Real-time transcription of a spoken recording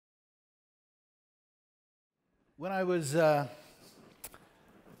When I was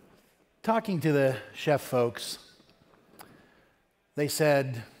talking to the chef folks, they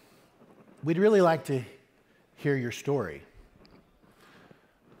said, we'd really like to hear your story.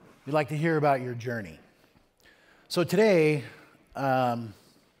 We'd like to hear about your journey. So today, I'm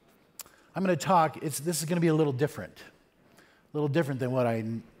going to talk, this is going to be a little different than what I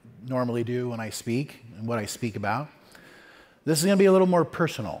normally do when I speak and what I speak about. This is going to be a little more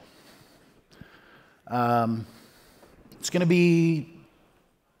personal. It's going to be,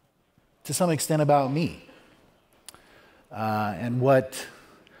 to some extent, about me and what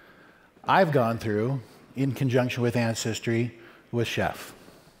I've gone through in conjunction with Ancestry with Chef.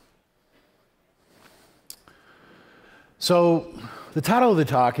 So the title of the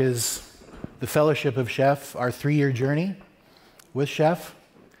talk is The Fellowship of Chef, Our 3-Year Journey with Chef.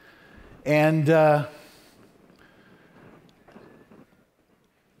 And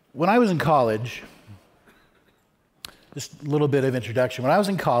when I was in college, just a little bit of introduction. When I was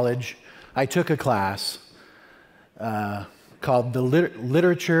in college, I took a class called The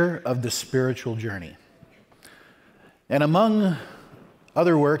Literature of the Spiritual Journey. And among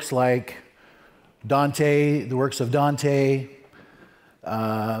other works like Dante, the works of Dante,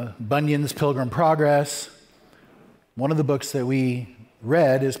 Bunyan's Pilgrim Progress, one of the books that we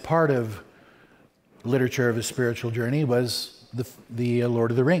read as part of Literature of a Spiritual Journey was the Lord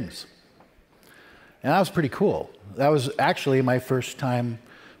of the Rings. And that was pretty cool. That was actually my first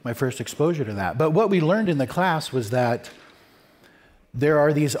exposure to that. But what we learned in the class was that there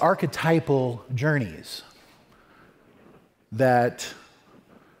are these archetypal journeys that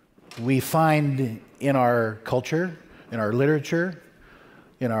we find in our culture, in our literature,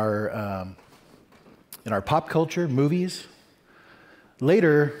 in our pop culture, movies.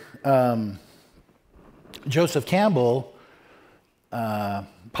 Later, Joseph Campbell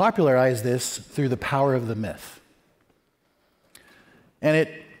popularized this through the power of the myth. And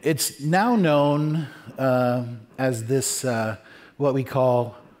it's now known as this, what we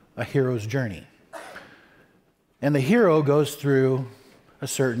call a hero's journey. And the hero goes through a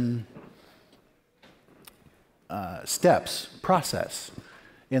certain process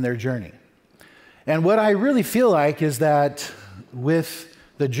in their journey. And what I really feel like is that with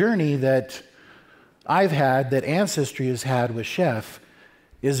the journey that I've had, that Ancestry has had with Chef,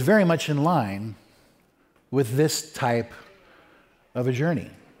 is very much in line with this type of a journey,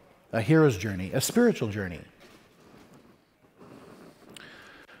 a hero's journey, a spiritual journey.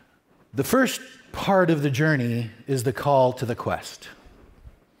 The first part of the journey is the call to the quest.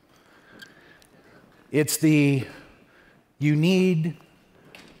 It's you need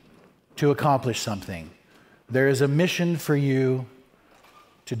to accomplish something. There is a mission for you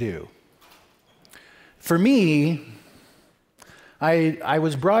to do. For me, I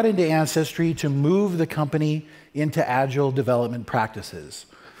was brought into Ancestry to move the company into agile development practices.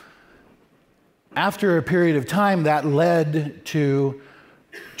 After a period of time, that led to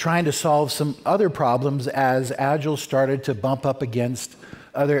trying to solve some other problems as agile started to bump up against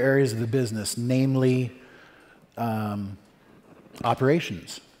other areas of the business, namely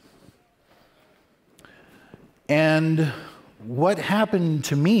operations. And what happened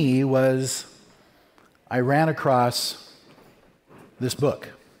to me was I ran across this book.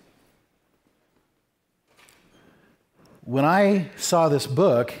 When I saw this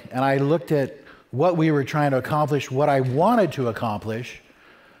book and I looked at what we were trying to accomplish, what I wanted to accomplish,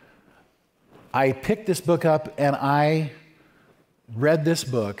 I picked this book up and I read this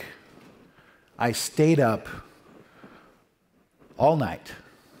book. I stayed up all night.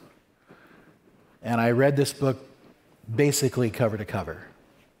 And I read this book basically cover to cover.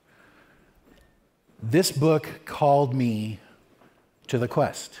 This book called me to the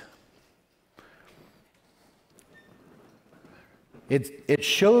quest. It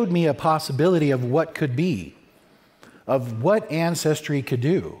showed me a possibility of what could be, of what Ancestry could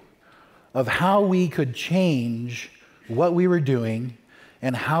do, of how we could change what we were doing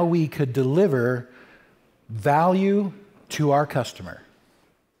and how we could deliver value to our customer.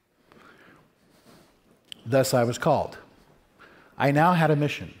 Thus, I was called. I now had a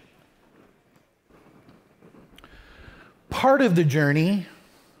mission. Part of the journey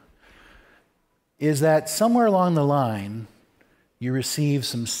is that somewhere along the line, you receive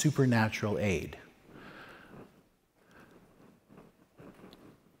some supernatural aid.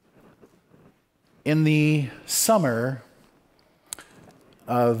 In the summer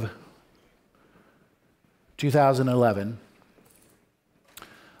of 2011,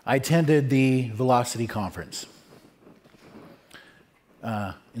 I attended the Velocity Conference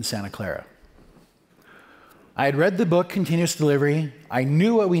in Santa Clara. I had read the book, Continuous Delivery. I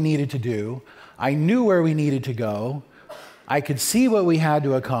knew what we needed to do. I knew where we needed to go. I could see what we had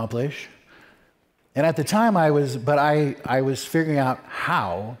to accomplish. And at the time I was figuring out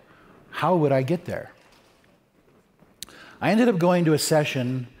how would I get there? I ended up going to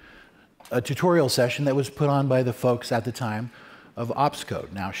a tutorial session that was put on by the folks at the time of Ops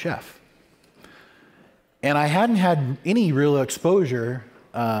Code, now Chef. And I hadn't had any real exposure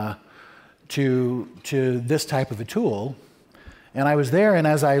to this type of a tool. And I was there, and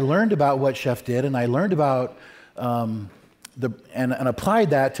as I learned about what Chef did, and I learned about and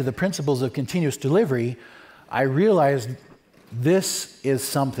applied that to the principles of continuous delivery, I realized this is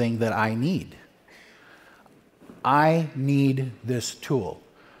something that I need. I need this tool.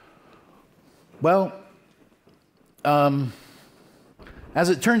 Well, as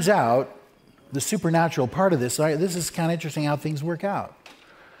it turns out, the supernatural part of this is kind of interesting how things work out,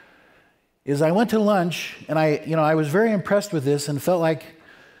 is I went to lunch, and I was very impressed with this and felt like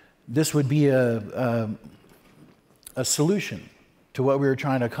this would be a solution to what we were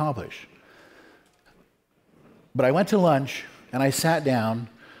trying to accomplish. But I went to lunch, and I sat down.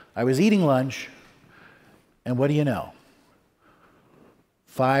 I was eating lunch, and what do you know?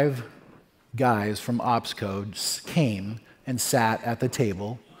 5 guys from Ops Code came and sat at the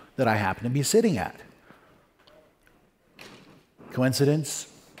table that I happened to be sitting at. Coincidence?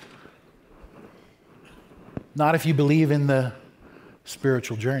 Not if you believe in the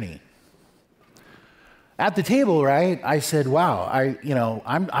spiritual journey. At the table, right, I said, wow,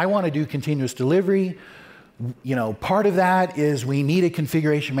 I want to do continuous delivery. Part of that is we need a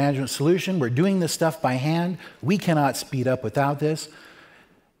configuration management solution. We're doing this stuff by hand. We cannot speed up without this.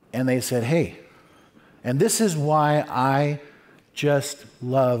 And they said, hey, and this is why I just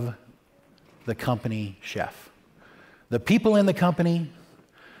love the company Chef. The people in the company,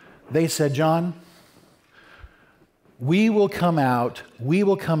 they said, John, we will come out, we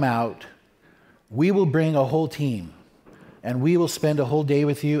will bring a whole team, and we will spend a whole day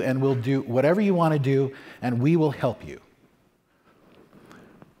with you, and we'll do whatever you want to do, and we will help you.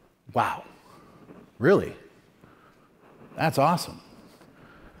 Wow. Really? That's awesome.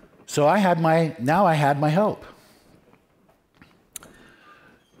 So I had my help.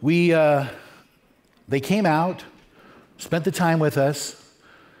 They came out, spent the time with us,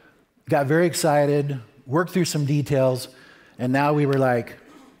 got very excited, worked through some details, and now we were like,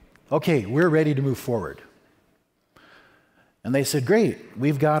 okay, we're ready to move forward. And they said, great,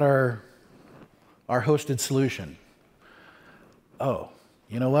 we've got our hosted solution. Oh,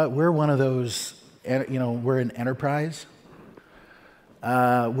 you know what? We're one of those, we're an enterprise.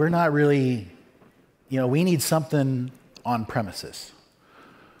 We're not really, we need something on premises.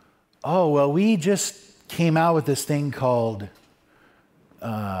 Oh, well, we just came out with this thing called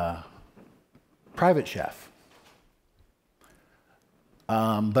Private Chef.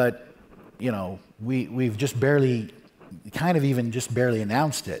 But, we've just barely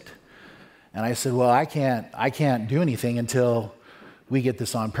announced it. And I said, well, I can't do anything until we get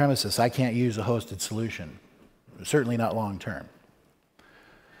this on premises. I can't use a hosted solution, certainly not long term.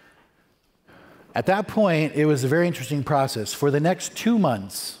 At that point, it was a very interesting process. For the next 2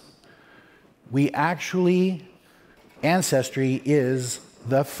 months, Ancestry is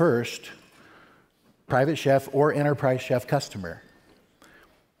the first Private Chef or Enterprise Chef customer.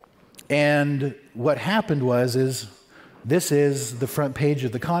 And what happened is this is the front page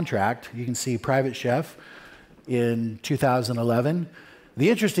of the contract. You can see Private Chef in 2011. The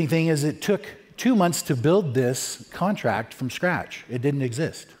interesting thing is it took 2 months to build this contract from scratch. It didn't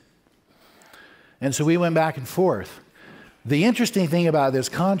exist. And so we went back and forth. The interesting thing about this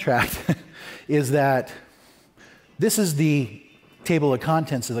contract is that this is the table of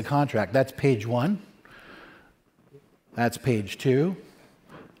contents of the contract. That's page 1. That's page 2.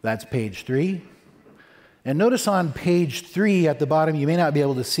 That's page 3. And notice on page 3 at the bottom, you may not be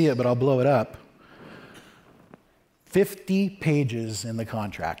able to see it, but I'll blow it up. 50 pages in the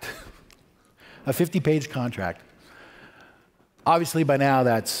contract. A 50-page contract. Obviously, by now,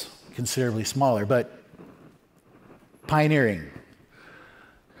 that's considerably smaller, but pioneering.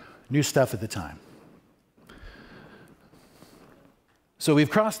 New stuff at the time. So we've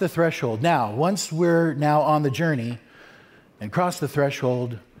crossed the threshold. Now, once we're now on the journey and cross the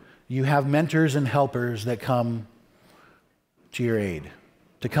threshold, you have mentors and helpers that come to your aid,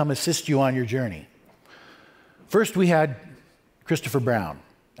 to come assist you on your journey. First, we had Christopher Brown,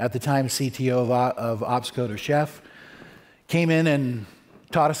 at the time CTO of Ops Code or Chef, came in and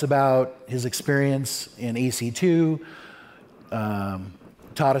taught us about his experience in AC2,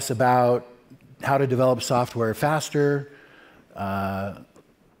 taught us about how to develop software faster,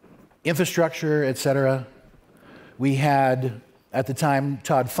 infrastructure, etc. We had At the time,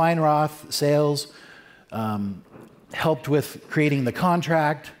 Todd Feinroth, sales, helped with creating the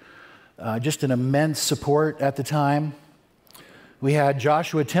contract, just an immense support at the time. We had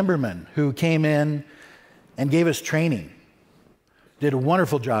Joshua Timberman, who came in and gave us training, did a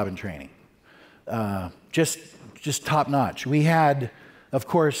wonderful job in training, just top notch. We had, of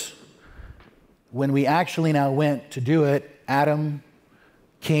course, when we actually now went to do it, Adam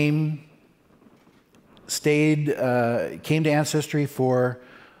came to Ancestry for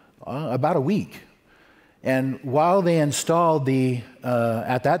about a week. And while they installed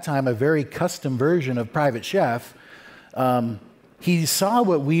at that time, a very custom version of Private Chef, he saw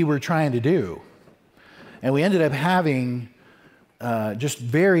what we were trying to do. And we ended up having just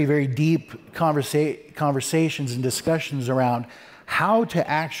very, very deep conversations and discussions around how to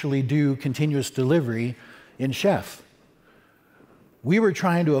actually do continuous delivery in Chef. We were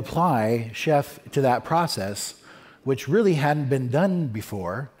trying to apply Chef to that process, which really hadn't been done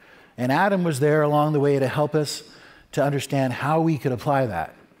before, and Adam was there along the way to help us to understand how we could apply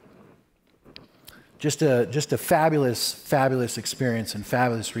that. Just a fabulous, fabulous experience and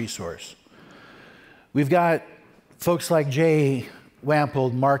fabulous resource. We've got folks like Jay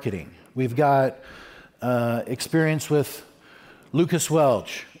Wampold, marketing. We've got experience with Lucas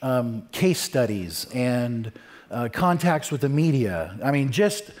Welch, case studies, and contacts with the media. I mean,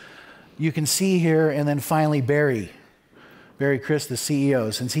 you can see here, and then finally Barry Chris, the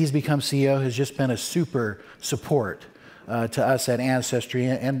CEO. Since he's become CEO, has just been a super support to us at Ancestry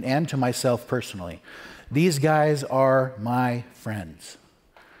and to myself personally. These guys are my friends.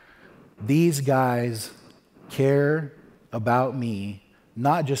 These guys care about me,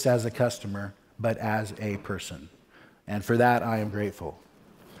 not just as a customer, but as a person. And for that, I am grateful.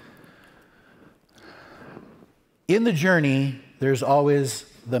 In the journey, there's always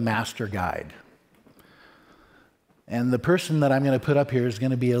the master guide. And the person that I'm going to put up here is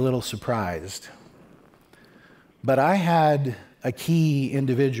going to be a little surprised. But I had a key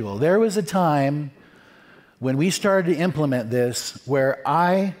individual. There was a time when we started to implement this where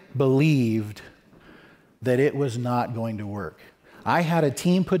I believed that it was not going to work. I had a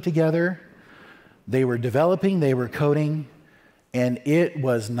team put together. They were developing, they were coding, and it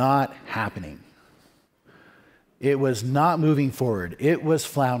was not happening. It was not moving forward. It was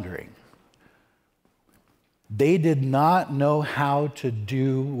floundering. They did not know how to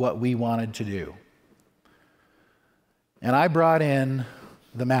do what we wanted to do. And I brought in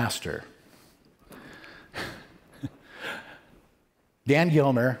the master. Dan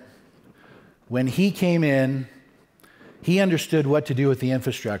Gilmer, when he came in, he understood what to do with the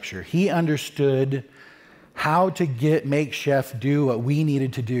infrastructure. He understood how to make Chef do what we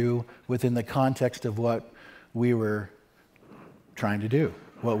needed to do within the context of what we were trying to do,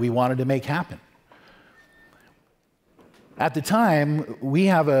 what we wanted to make happen. At the time, we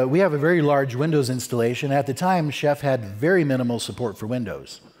have a very large Windows installation. At the time, Chef had very minimal support for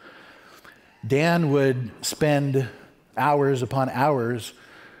Windows. Dan would spend hours upon hours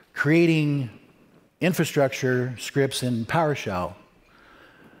creating infrastructure scripts in PowerShell,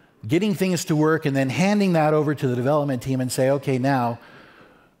 getting things to work, and then handing that over to the development team and say, okay, now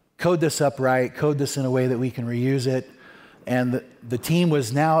code this up right, code this in a way that we can reuse it. And the team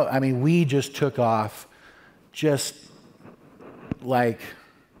was now, I mean, we just took off just like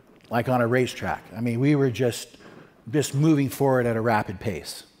on a racetrack. I mean, we were just moving forward at a rapid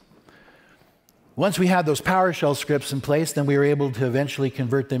pace. Once we had those PowerShell scripts in place, then we were able to eventually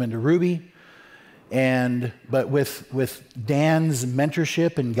convert them into Ruby. But with Dan's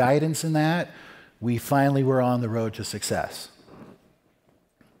mentorship and guidance in that, we finally were on the road to success.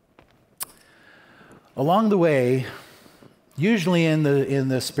 Along the way, usually in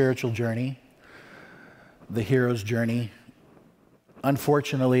the spiritual journey, the hero's journey,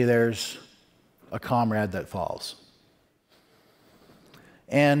 unfortunately, there's a comrade that falls.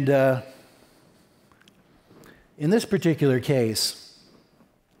 And in this particular case,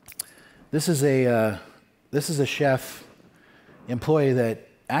 this is a Chef employee that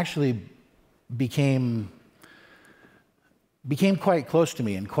actually became quite close to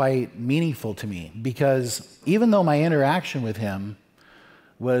me and quite meaningful to me, because even though my interaction with him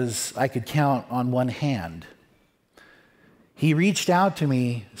was, I could count on one hand, he reached out to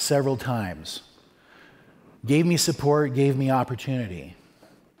me several times, gave me support, gave me opportunity.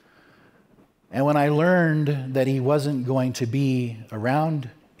 And when I learned that he wasn't going to be around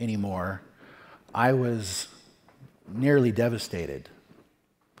anymore, I was nearly devastated.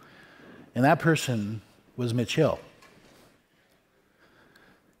 And that person was Mitch Hill,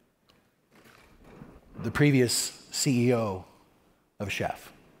 the previous CEO of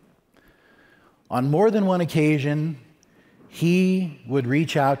Chef. On more than one occasion, he would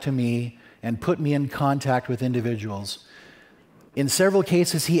reach out to me and put me in contact with individuals. In several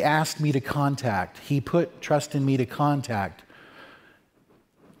cases, he asked me to contact. He put trust in me to contact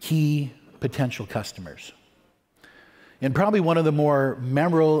key potential customers. And probably one of the more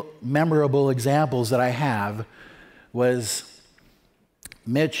memorable examples that I have was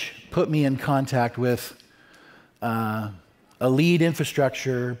Mitch put me in contact with a lead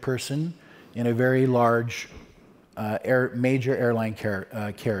infrastructure person in a very large major airline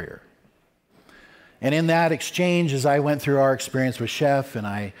carrier. And in that exchange, as I went through our experience with Chef and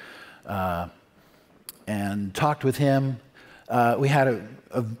I talked with him, we had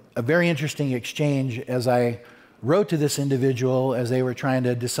a very interesting exchange as I wrote to this individual as they were trying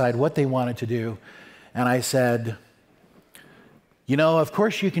to decide what they wanted to do. And I said, you know, of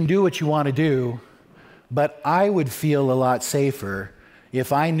course you can do what you want to do, but I would feel a lot safer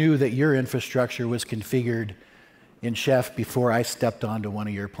if I knew that your infrastructure was configured in Chef before I stepped onto one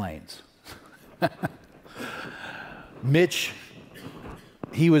of your planes. Mitch,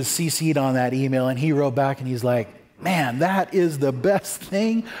 he was CC'd on that email, and he wrote back and he's like, man, that is the best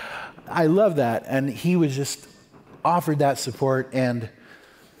thing. I love that. And he was just offered that support. And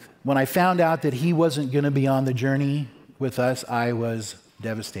when I found out that he wasn't going to be on the journey with us, I was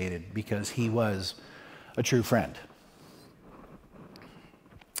devastated because he was a true friend.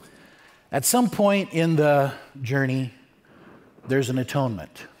 At some point in the journey, there's an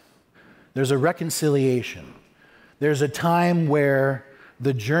atonement. There's a reconciliation. There's a time where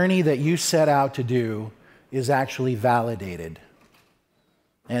the journey that you set out to do is actually validated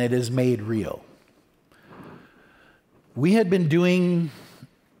and it is made real. We had been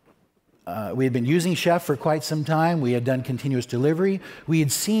using Chef for quite some time. We had done continuous delivery. We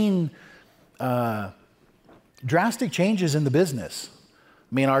had seen drastic changes in the business.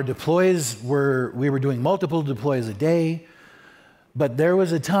 I mean, our deploys we were doing multiple deploys a day, but there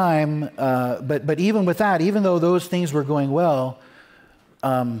was a time, but even with that, even though those things were going well,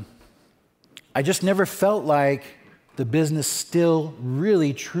 I just never felt like the business still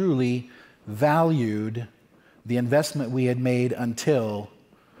really, truly valued the investment we had made until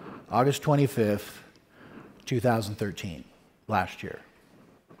August 25th, 2013, last year.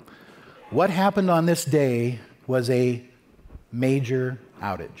 What happened on this day was a major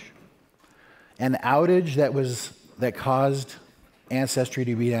outage. An outage that caused Ancestry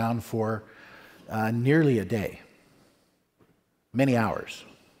to be down for nearly a day, many hours.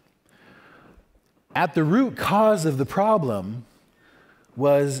 At the root cause of the problem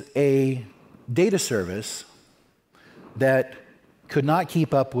was a data service that could not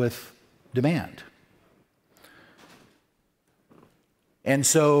keep up with demand. And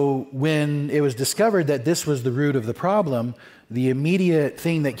so when it was discovered that this was the root of the problem, the immediate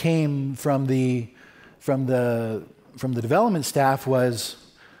thing that came from the development staff was,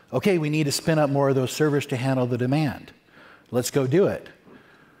 okay, we need to spin up more of those servers to handle the demand. Let's go do it.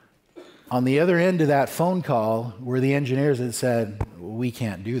 On the other end of that phone call were the engineers that said, we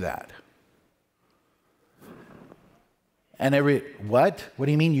can't do that. And what? What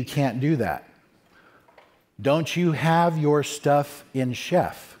do you mean you can't do that? Don't you have your stuff in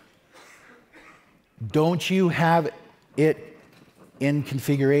Chef? Don't you have it in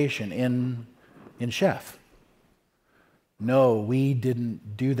configuration in Chef? No, we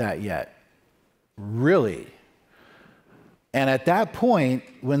didn't do that yet. Really? And at that point,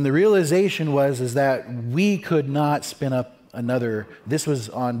 when the realization was that we could not spin up another, this was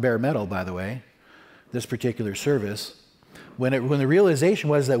on bare metal, by the way, this particular service. When the realization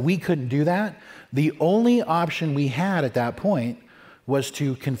was that we couldn't do that, the only option we had at that point was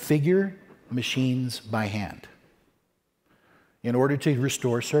to configure machines by hand in order to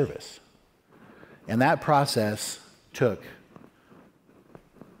restore service. And that process took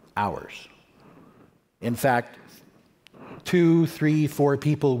hours. In fact, 2, 3, 4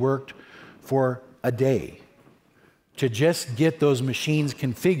 people worked for a day to just get those machines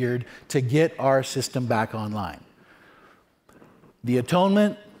configured to get our system back online. The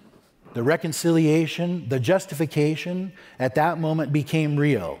atonement, the reconciliation, the justification at that moment became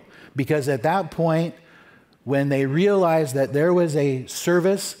real, because at that point, when they realized that there was a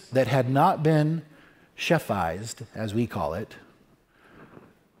service that had not been chefized, as we call it,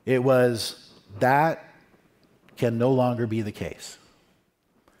 it was that can no longer be the case.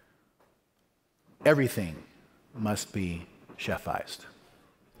 Everything must be chefized.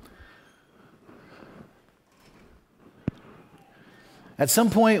 At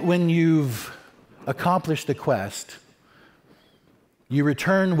some point when you've accomplished the quest, you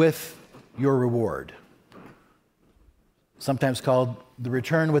return with your reward, sometimes called the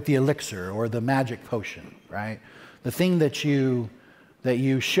return with the elixir or the magic potion, right? the thing that you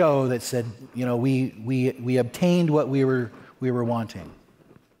show that said, you know, we obtained what we were wanting.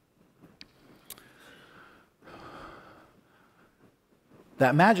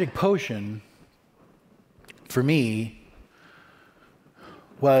 That magic potion, for me,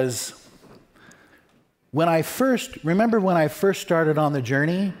 was when I first started on the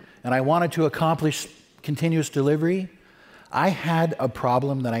journey and I wanted to accomplish continuous delivery, I had a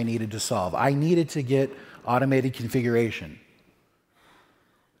problem that I needed to solve. I needed to get automated configuration.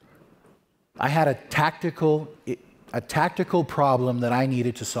 I had a tactical problem that I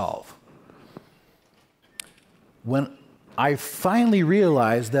needed to solve. When I finally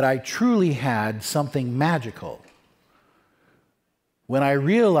realized that I truly had something magical, when I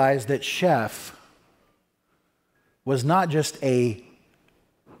realized that Chef was not just a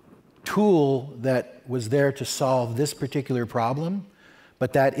tool that was there to solve this particular problem,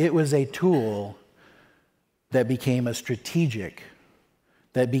 but that it was a tool that became a strategic,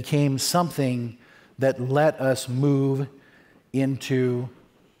 that became something that let us move into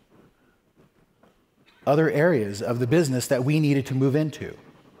other areas of the business that we needed to move into.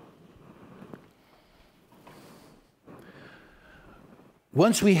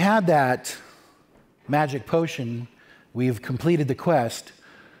 Once we had that magic potion, we've completed the quest,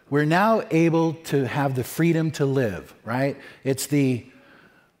 we're now able to have the freedom to live, right?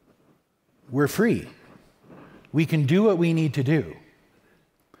 We're free. We can do what we need to do.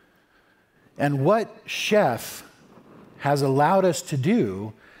 And what Chef has allowed us to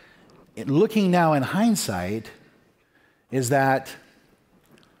do, looking now in hindsight, is that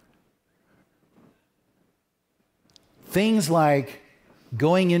things like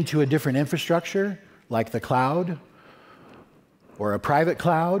going into a different infrastructure, like the cloud or a private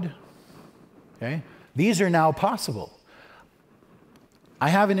cloud, okay? These are now possible. I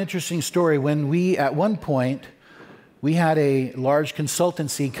have an interesting story. When at one point, we had a large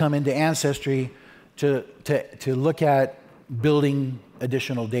consultancy come into Ancestry to look at building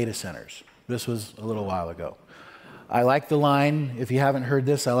additional data centers. This was a little while ago. I like the line, if you haven't heard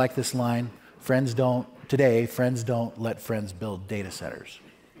this, I like this line, friends don't let friends build data centers.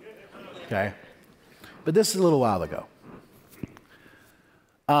 Okay? But this is a little while ago.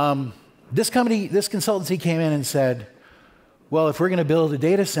 This consultancy came in and said, well, if we're going to build a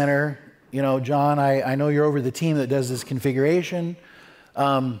data center, you know, John, I know you're over the team that does this configuration,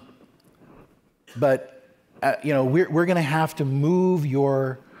 but you know, we're going to have to move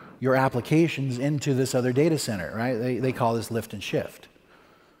your applications into this other data center, right? They call this lift and shift.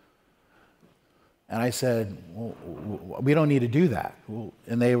 And I said, well, we don't need to do that.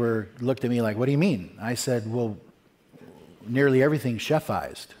 And they looked at me like, what do you mean? I said, well, nearly everything's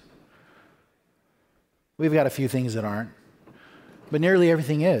chefized. We've got a few things that aren't, but nearly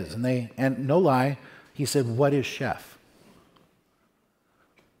everything is. And no lie, he said, what is Chef?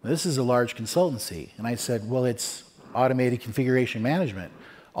 This is a large consultancy. And I said, well, it's automated configuration management.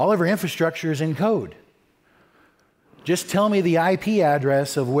 All of our infrastructure is in code. Just tell me the IP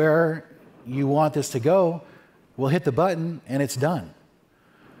address of where you want this to go. We'll hit the button and it's done.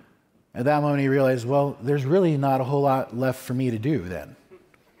 At that moment he realized, well, there's really not a whole lot left for me to do then.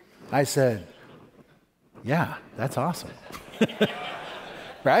 I said, yeah, that's awesome.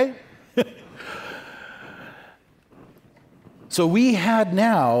 Right? So we had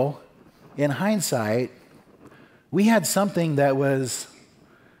now, in hindsight, we had something that was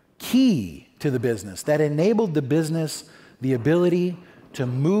key to the business, that enabled the business the ability to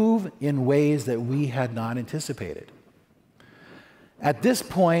move in ways that we had not anticipated. At this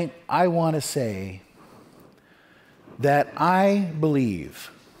point, I want to say that I believe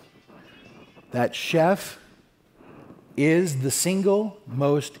that Chef is the single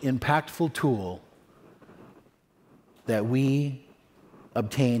most impactful tool that we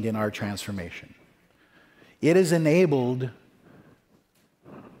obtained in our transformation. It has enabled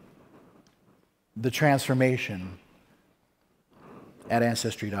the transformation at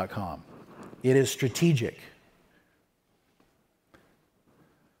Ancestry.com. It is strategic.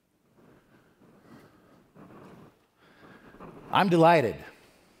 I'm delighted.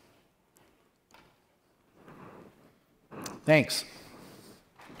 Thanks.